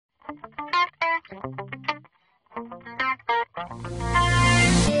Hey,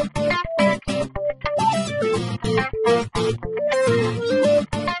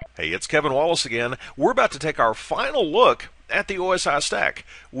 it's Kevin Wallace again. We're about to take our final look at the OSI stack.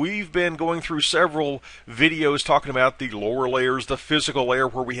 We've been going through several videos talking about the lower layers, the physical layer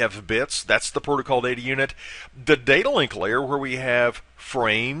where we have bits, that's the protocol data unit, the data link layer where we have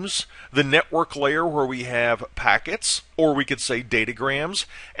frames, the network layer where we have packets, or we could say datagrams,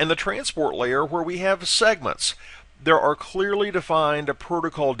 and the transport layer where we have segments. There are clearly defined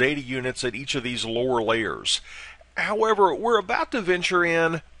protocol data units at each of these lower layers. However, we're about to venture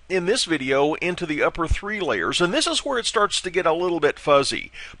in this video into the upper three layers, and this is where it starts to get a little bit fuzzy.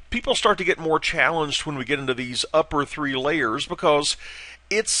 People start to get more challenged when we get into these upper three layers because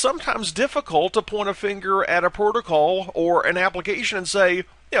it's sometimes difficult to point a finger at a protocol or an application and say,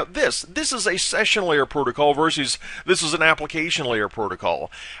 this is a session layer protocol versus this is an application layer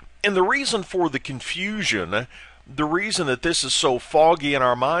protocol. And the reason for the confusion, the reason that this is so foggy in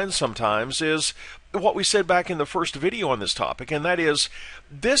our minds sometimes is what we said back in the first video on this topic, and that is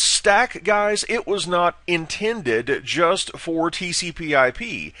this stack, guys, it was not intended just for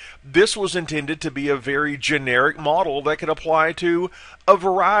TCP/IP. This was intended to be a very generic model that could apply to a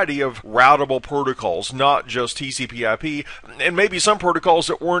variety of routable protocols, not just TCP/IP, and maybe some protocols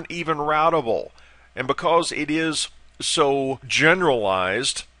that weren't even routable. And because it is so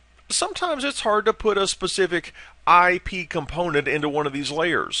generalized, sometimes it's hard to put a specific IP component into one of these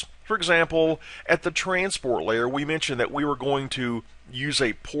layers. For example, at the transport layer, we mentioned that we were going to use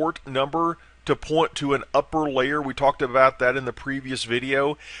a port number to point to an upper layer. We talked about that in the previous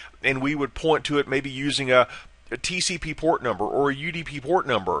video, and we would point to it maybe using a TCP port number or a UDP port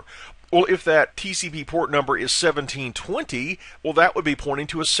number. Well, if that TCP port number is 1720, well, that would be pointing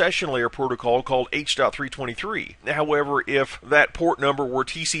to a session layer protocol called H.323. However, if that port number were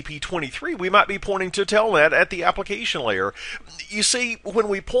TCP23, we might be pointing to Telnet at the application layer. You see, when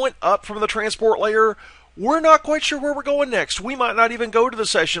we point up from the transport layer, we're not quite sure where we're going next. We might not even go to the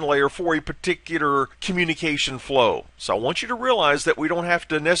session layer for a particular communication flow. So I want you to realize that we don't have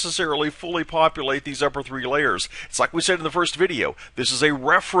to necessarily fully populate these upper three layers. It's like we said in the first video. This is a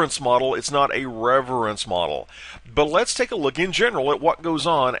reference model. It's not a reverence model. But let's take a look in general at what goes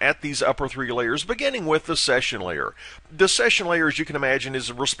on at these upper three layers, beginning with the session layer. The session layer, as you can imagine,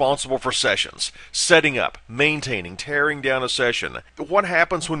 is responsible for sessions. Setting up, maintaining, tearing down a session. What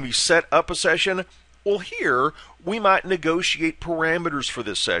happens when we set up a session? Well, here, we might negotiate parameters for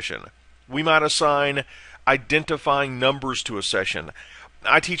this session. We might assign identifying numbers to a session.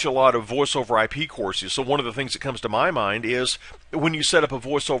 I teach a lot of voice over IP courses, so one of the things that comes to my mind is when you set up a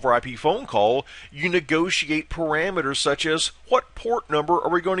voice over IP phone call, you negotiate parameters such as what port number are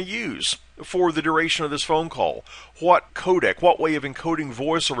we going to use for the duration of this phone call? What codec, what way of encoding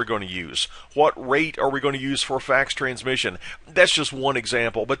voice are we going to use? What rate are we going to use for fax transmission? That's just one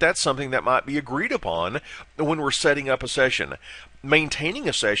example, but that's something that might be agreed upon when we're setting up a session. Maintaining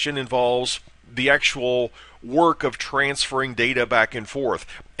a session involves the actual work of transferring data back and forth.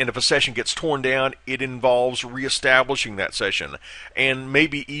 And if a session gets torn down, it involves reestablishing that session and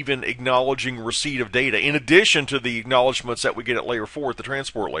maybe even acknowledging receipt of data in addition to the acknowledgments that we get at layer 4 at the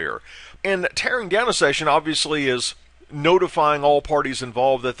transport layer. And tearing down a session obviously is notifying all parties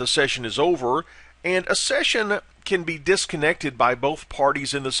involved that the session is over, and a session can be disconnected by both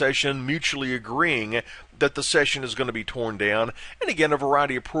parties in the session mutually agreeing that the session is going to be torn down. And again, a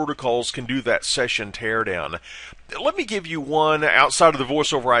variety of protocols can do that session teardown. Let me give you one outside of the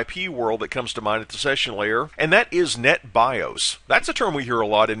voice over IP world that comes to mind at the session layer, and that is Netbios. That's a term we hear a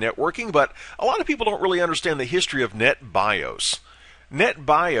lot in networking, but a lot of people don't really understand the history of Netbios.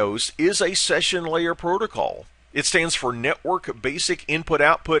 Netbios is a session layer protocol. It stands for Network Basic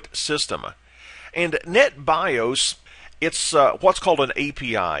Input-Output System. And Netbios, it's what's called an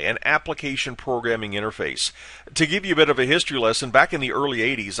API, an Application Programming Interface. To give you a bit of a history lesson, back in the early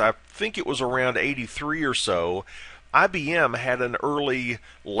 80s, I think it was around 83 or so, IBM had an early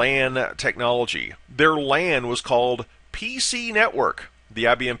LAN technology. Their LAN was called PC Network. The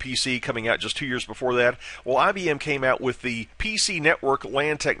IBM PC coming out just 2 years before that. Well, IBM came out with the PC Network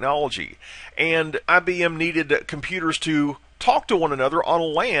LAN technology, and IBM needed computers to talk to one another on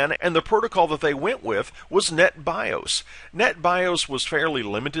LAN, and the protocol that they went with was Netbios. Netbios was fairly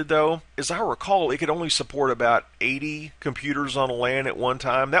limited, though. As I recall, it could only support about 80 computers on a LAN at one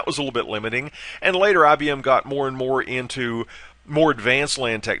time. That was a little bit limiting. And later, IBM got more and more into more advanced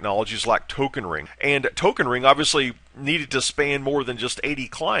LAN technologies like Token Ring. And Token Ring obviously needed to span more than just 80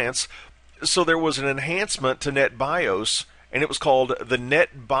 clients, so there was an enhancement to Netbios, and it was called the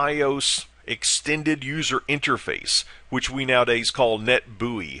Netbios Extended User Interface, which we nowadays call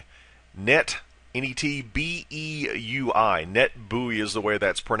NetBEUI. Netbeui. Netbeui is the way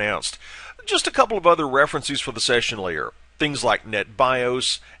that's pronounced. Just a couple of other references for the session layer. Things like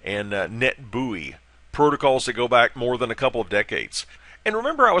Netbios and Netbeui, protocols that go back more than a couple of decades. And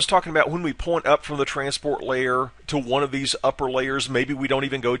remember I was talking about when we point up from the transport layer to one of these upper layers, maybe we don't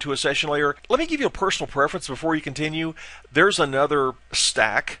even go to a session layer. Let me give you a personal preference before you continue. There's another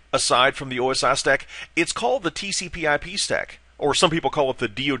stack aside from the OSI stack. It's called the TCP/IP stack, or some people call it the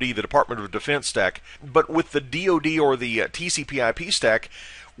DoD, the Department of Defense stack. But with the DoD or the TCP/IP stack,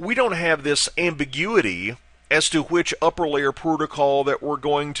 we don't have this ambiguity as to which upper layer protocol that we're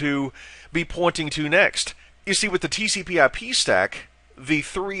going to be pointing to next. You see, with the TCP/IP stack, the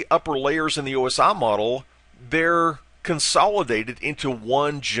three upper layers in the OSI model, they're consolidated into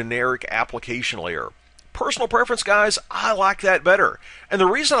one generic application layer. Personal preference, guys, I like that better. And the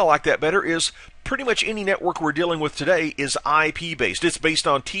reason I like that better is pretty much any network we're dealing with today is IP-based. It's based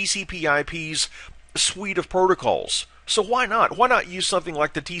on TCP/IP's suite of protocols. So why not? Why not use something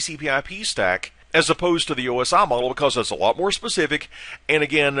like the TCP/IP stack as opposed to the OSI model, because it's a lot more specific, and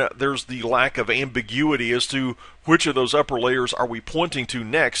again, there's the lack of ambiguity as to which of those upper layers are we pointing to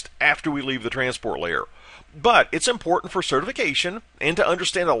next after we leave the transport layer. But it's important for certification and to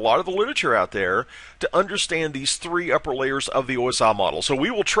understand a lot of the literature out there to understand these three upper layers of the OSI model. So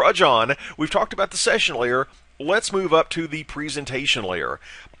we will trudge on. We've talked about the session layer. Let's move up to the presentation layer.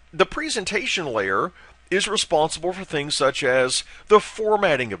 The presentation layer is responsible for things such as the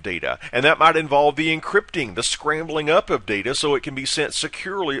formatting of data, and that might involve the encrypting, the scrambling up of data so it can be sent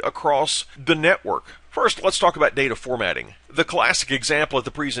securely across the network. First, let's talk about data formatting. The classic example at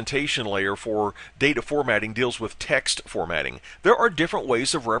the presentation layer for data formatting deals with text formatting. There are different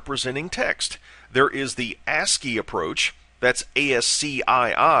ways of representing text. There is the ASCII approach. That's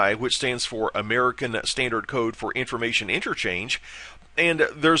ASCII, which stands for American Standard Code for Information Interchange. And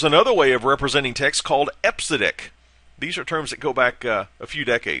there's another way of representing text called EBCDIC. These are terms that go back a few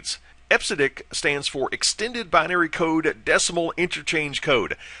decades. EBCDIC stands for Extended Binary Code Decimal Interchange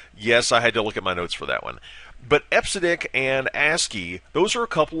Code. Yes, I had to look at my notes for that one. But EBCDIC and ASCII, those are a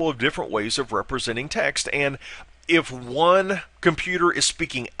couple of different ways of representing text. And if one computer is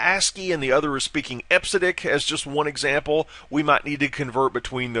speaking ASCII and the other is speaking EBCDIC, as just one example, we might need to convert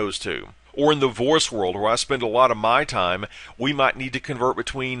between those two. Or in the voice world, where I spend a lot of my time, we might need to convert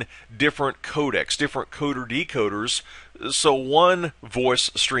between different codecs, different coder-decoders, so one voice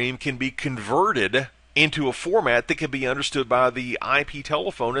stream can be converted into a format that can be understood by the IP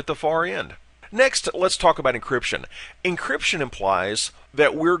telephone at the far end. Next, let's talk about encryption. Encryption implies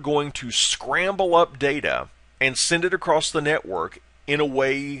that we're going to scramble up data and send it across the network in a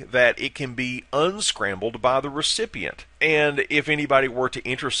way that it can be unscrambled by the recipient. And if anybody were to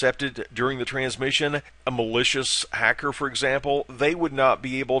intercept it during the transmission, a malicious hacker, for example, they would not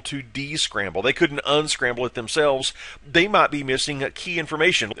be able to descramble. They couldn't unscramble it themselves. They might be missing key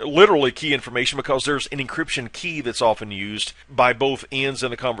information, literally key information, because there's an encryption key that's often used by both ends in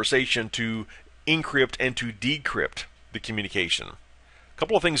the conversation to encrypt and to decrypt the communication. A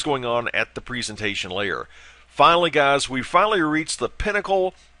couple of things going on at the presentation layer. Finally, guys, we finally reached the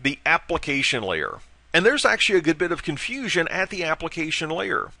pinnacle, the application layer. And there's actually a good bit of confusion at the application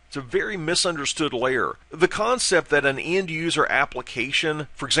layer. It's a very misunderstood layer. The concept that an end user application,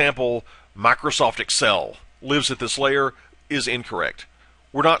 for example, Microsoft Excel, lives at this layer is incorrect.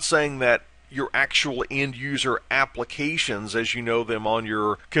 We're not saying that your actual end user applications, as you know them on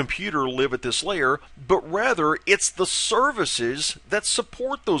your computer, live at this layer, but rather it's the services that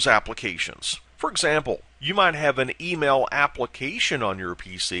support those applications. For example, you might have an email application on your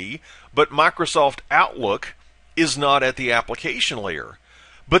PC, but Microsoft Outlook is not at the application layer.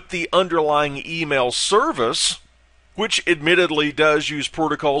 But the underlying email service, which admittedly does use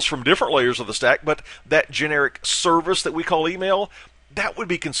protocols from different layers of the stack, but that generic service that we call email, that would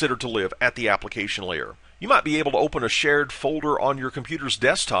be considered to live at the application layer. You might be able to open a shared folder on your computer's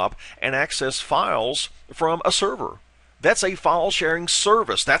desktop and access files from a server. That's a file sharing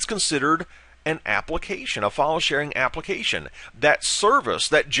service. That's considered an application, a file sharing application. That service,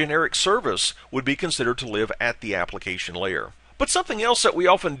 that generic service, would be considered to live at the application layer. But something else that we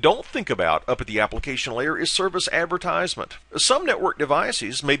often don't think about up at the application layer is service advertisement. Some network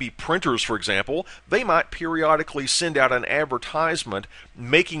devices, maybe printers for example, they might periodically send out an advertisement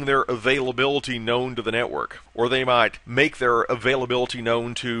making their availability known to the network. Or they might make their availability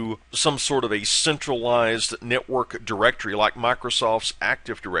known to some sort of a centralized network directory like Microsoft's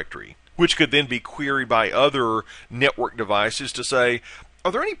Active Directory, which could then be queried by other network devices to say,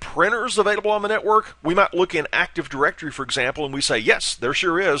 are there any printers available on the network? We might look in Active Directory, for example, and we say, yes, there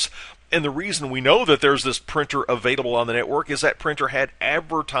sure is. And the reason we know that there's this printer available on the network is that printer had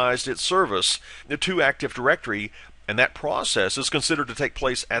advertised its service to Active Directory, and that process is considered to take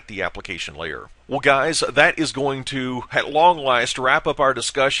place at the application layer. Well, guys, that is going to, at long last, wrap up our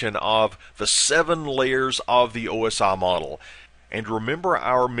discussion of the 7 layers of the OSI model. And remember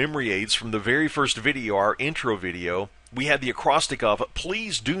our memory aids from the very first video, our intro video. We had the acrostic of,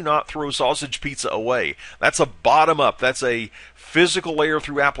 please do not throw sausage pizza away. That's a bottom up. That's a physical layer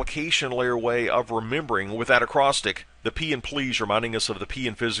through application layer way of remembering with that acrostic. The P in please reminding us of the P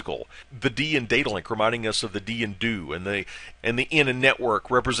in physical. The D in data link reminding us of the D in do. And the N in network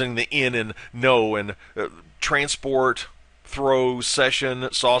representing the N in no. And transport, throw, session,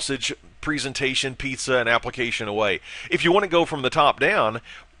 sausage, presentation, pizza, and application away. If you want to go from the top down,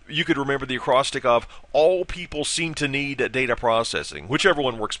 you could remember the acrostic of all people seem to need data processing, whichever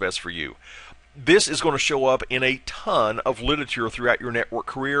one works best for you. This is going to show up in a ton of literature throughout your network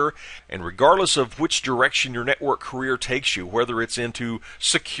career, and regardless of which direction your network career takes you, whether it's into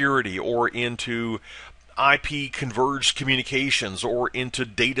security or into IP converged communications or into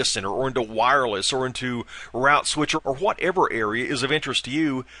data center or into wireless or into route switcher or whatever area is of interest to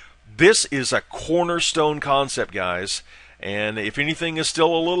you, this is a cornerstone concept, guys. And if anything is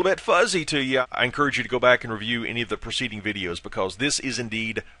still a little bit fuzzy to you, I encourage you to go back and review any of the preceding videos because this is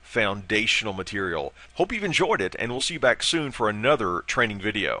indeed foundational material. Hope you've enjoyed it, and we'll see you back soon for another training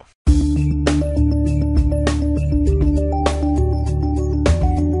video.